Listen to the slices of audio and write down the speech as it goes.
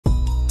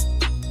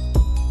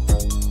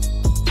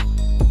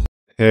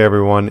Hey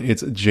everyone,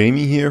 it's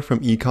Jamie here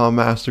from Ecom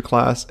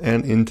Masterclass,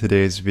 and in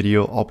today's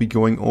video, I'll be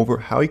going over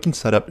how you can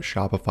set up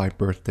Shopify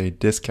birthday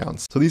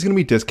discounts. So these are going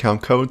to be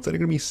discount codes that are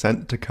going to be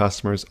sent to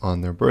customers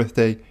on their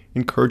birthday,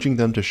 encouraging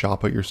them to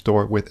shop at your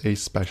store with a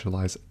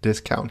specialized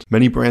discount.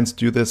 Many brands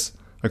do this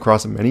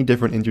across many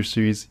different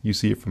industries. You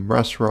see it from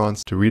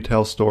restaurants to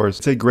retail stores.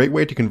 It's a great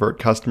way to convert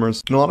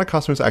customers, and a lot of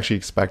customers actually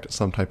expect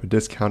some type of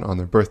discount on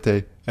their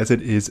birthday, as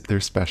it is their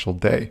special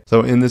day.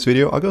 So in this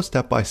video, I'll go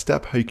step by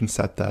step how you can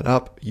set that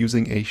up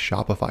using a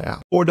Shopify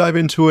app. Before I dive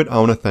into it, I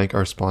want to thank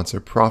our sponsor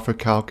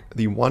ProfitCalc,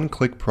 the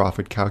one-click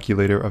profit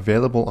calculator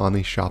available on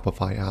the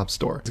Shopify App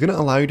Store. It's going to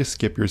allow you to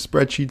skip your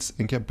spreadsheets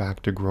and get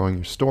back to growing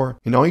your store.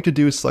 And all you have to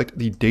do is select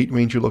the date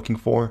range you're looking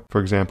for.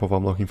 For example, if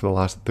I'm looking for the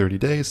last 30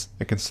 days,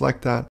 I can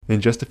select that. In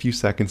just a few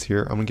seconds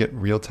here, I'm going to get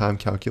real-time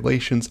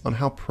calculations on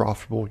how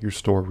profitable your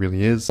store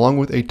really is, along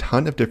with a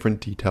ton of different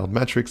detailed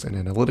metrics and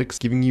analytics,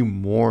 giving you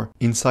more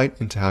insight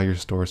into how your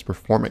store is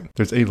performing.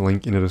 There's a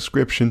link in the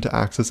description to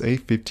access a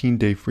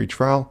 15-day free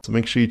trial, so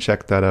make sure you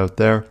check that out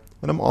there.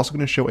 And I'm also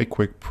going to show a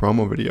quick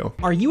promo video.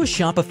 Are you a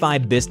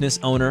Shopify business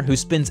owner who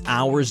spends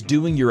hours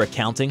doing your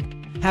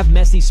accounting? Have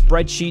messy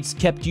spreadsheets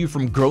kept you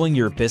from growing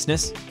your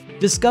business?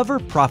 Discover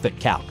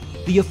ProfitCalc,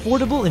 the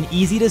affordable and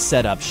easy to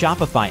set up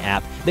Shopify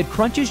app that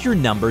crunches your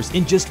numbers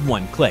in just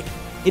one click.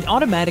 It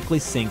automatically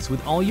syncs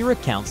with all your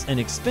accounts and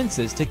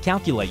expenses to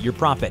calculate your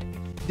profit,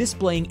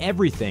 displaying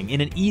everything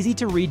in an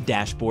easy-to-read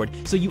dashboard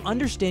so you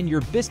understand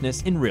your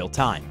business in real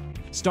time.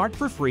 Start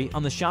for free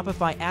on the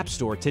Shopify App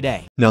Store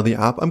today. Now, the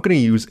app I'm going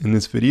to use in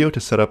this video to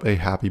set up a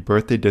happy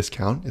birthday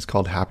discount is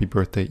called Happy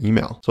Birthday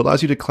Email. So it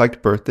allows you to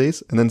collect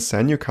birthdays and then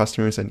send your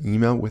customers an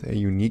email with a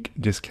unique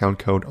discount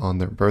code on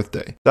their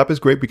birthday. The app is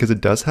great because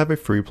it does have a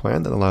free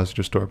plan that allows you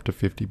to store up to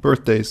 50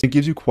 birthdays. It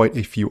gives you quite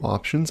a few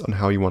options on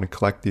how you want to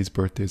collect these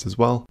birthdays as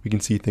well. We can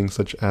see things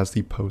such as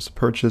the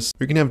post-purchase.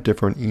 You can have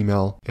different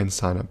email and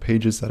sign-up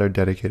pages that are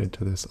dedicated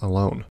to this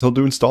alone. So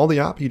to install the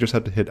app, you just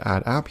have to hit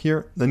Add App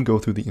here, then go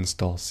through the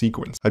install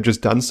sequence. I've just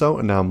done so,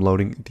 and now I'm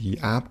loading the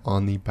app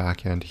on the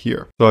back end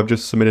here. So I've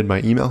just submitted my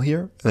email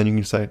here, and then you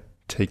can say,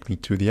 take me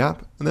to the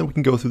app, and then we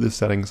can go through the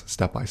settings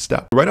step by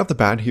step. Right off the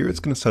bat here, it's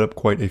going to set up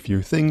quite a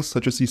few things,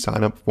 such as the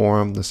sign up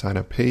form, the sign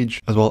up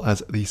page, as well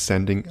as the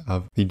sending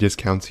of the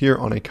discounts here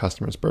on a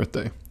customer's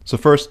birthday. So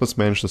first, let's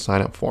manage the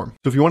sign up form.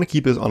 So if you want to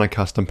keep this on a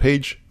custom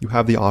page, you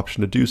have the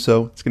option to do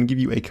so. It's going to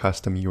give you a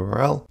custom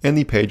URL, and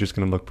the page is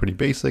going to look pretty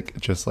basic,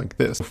 just like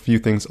this. A few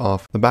things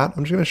off the bat.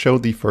 I'm just going to show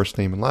the first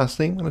name and last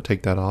name. I'm going to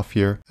take that off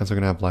here, as we're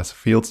going to have less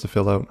fields to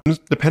fill out. And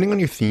depending on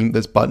your theme,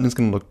 this button is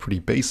going to look pretty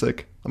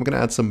basic. I'm going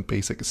to add some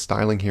basic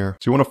styling here.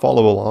 So you want to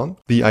follow along.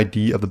 The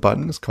ID of the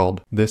button is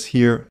called this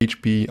here,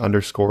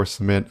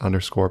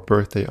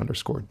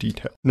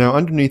 HB_submit_birthday_detail. Now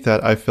underneath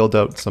that, I filled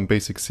out some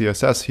basic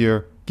CSS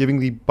here, giving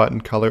the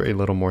button color a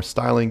little more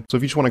styling. So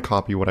if you just want to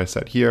copy what I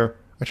said here,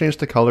 I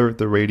changed the color,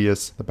 the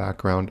radius, the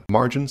background,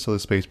 margin, so the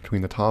space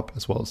between the top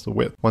as well as the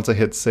width. Once I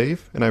hit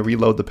save and I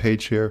reload the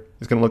page here,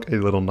 it's going to look a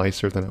little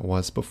nicer than it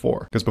was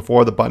before, because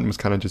before the button was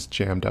kind of just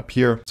jammed up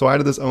here. So I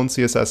added this own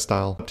CSS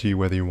style, up to you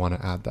whether you want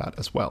to add that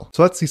as well.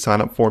 So that's the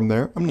sign up form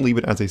there. I'm going to leave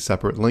it as a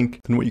separate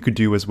link. Then what you could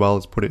do as well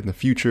is put it in the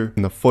future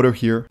in the footer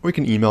here, or you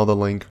can email the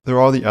link.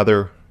 There are the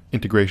other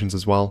integrations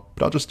as well,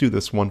 but I'll just do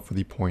this one for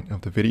the point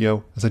of the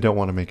video, as I don't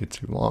want to make it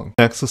too long.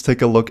 Next, let's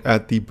take a look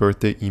at the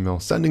birthday email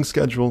sending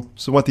schedule.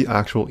 So what the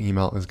actual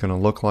email is going to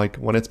look like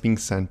when it's being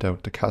sent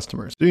out to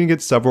customers. So you can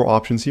get several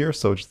options here.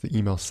 So just the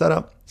email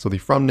setup. So the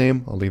from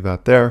name, I'll leave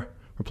that there.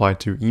 Reply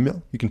to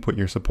email. You can put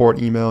your support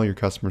email, your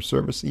customer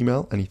service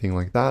email, anything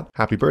like that.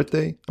 Happy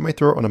birthday. I might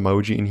throw an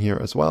emoji in here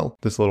as well.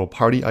 This little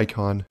party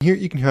icon. Here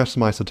you can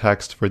customize the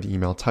text for the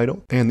email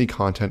title and the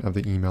content of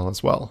the email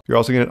as well. You're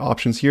also going to get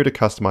options here to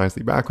customize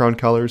the background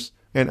colors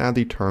and add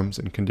the terms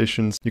and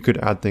conditions. You could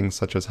add things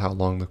such as how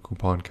long the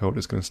coupon code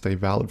is going to stay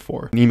valid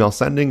for. In email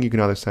sending, you can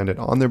either send it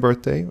on their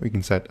birthday or you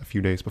can set a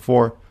few days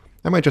before.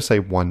 I might just say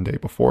one day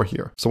before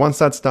here. So once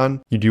that's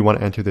done, you do want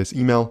to enter this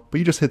email, but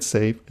you just hit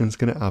save and it's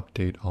going to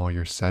update all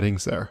your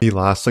settings there. The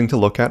last thing to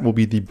look at will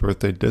be the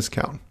birthday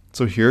discount.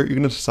 So here you're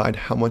going to decide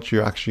how much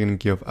you're actually going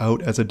to give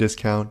out as a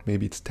discount.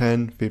 Maybe it's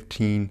 10,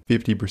 15,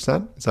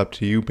 50%. It's up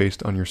to you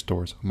based on your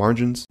store's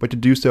margins. But to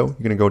do so, you're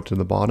going to go to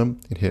the bottom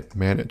and hit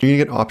manage. You're going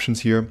to get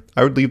options here.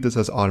 I would leave this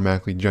as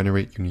automatically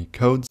generate unique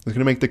codes. It's going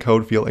to make the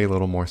code feel a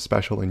little more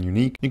special and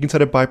unique. You can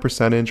set it by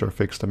percentage or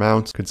fixed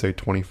amounts. Could say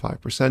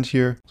 25%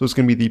 here. So it's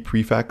going to be the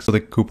prefix. So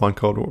the coupon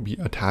code will be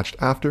attached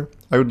after.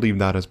 I would leave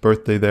that as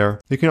birthday there.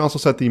 You can also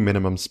set the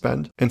minimum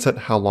spend and set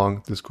how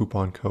long this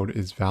coupon code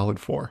is valid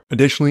for.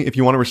 Additionally, if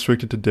you want to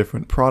restrict it to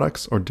different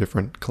products or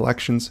different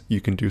collections, you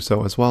can do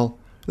so as well.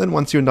 Then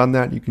once you're done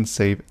that, you can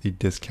save the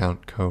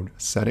discount code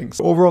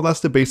settings. Overall, that's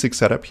the basic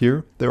setup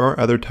here. There are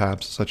other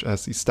tabs such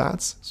as the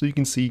stats, so you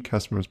can see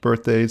customers'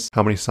 birthdays,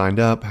 how many signed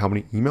up, how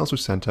many emails were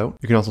sent out.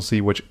 You can also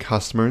see which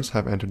customers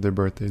have entered their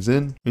birthdays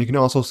in. And you can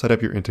also set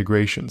up your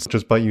integrations.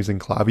 Just by using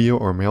Klaviyo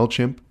or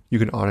MailChimp, You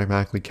can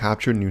automatically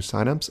capture new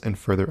signups and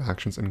further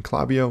actions in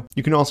Klaviyo.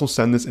 You can also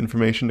send this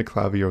information to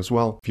Klaviyo as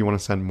well if you want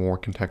to send more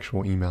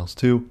contextual emails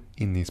too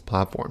in these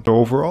platforms. So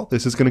overall,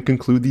 this is going to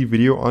conclude the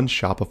video on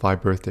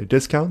Shopify birthday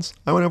discounts.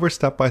 I went over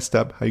step by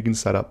step how you can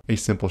set up a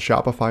simple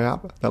Shopify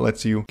app that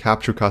lets you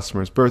capture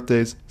customers'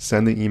 birthdays,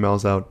 send the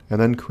emails out, and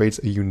then creates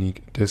a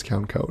unique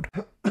discount code.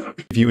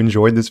 If you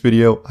enjoyed this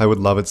video, I would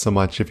love it so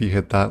much if you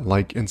hit that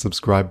like and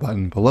subscribe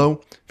button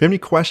below. If you have any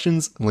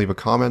questions, leave a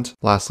comment.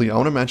 Lastly, I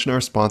want to mention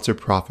our sponsor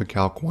Profit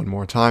Calc one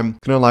more time.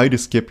 It's going to allow you to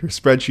skip your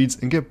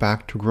spreadsheets and get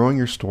back to growing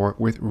your store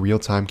with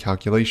real-time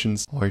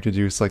calculations. All you have to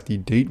do is select the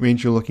date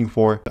range you're looking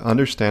for to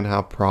understand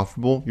how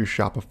profitable your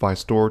Shopify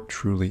store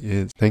truly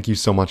is. Thank you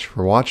so much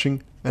for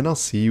watching, and I'll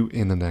see you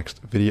in the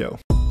next video.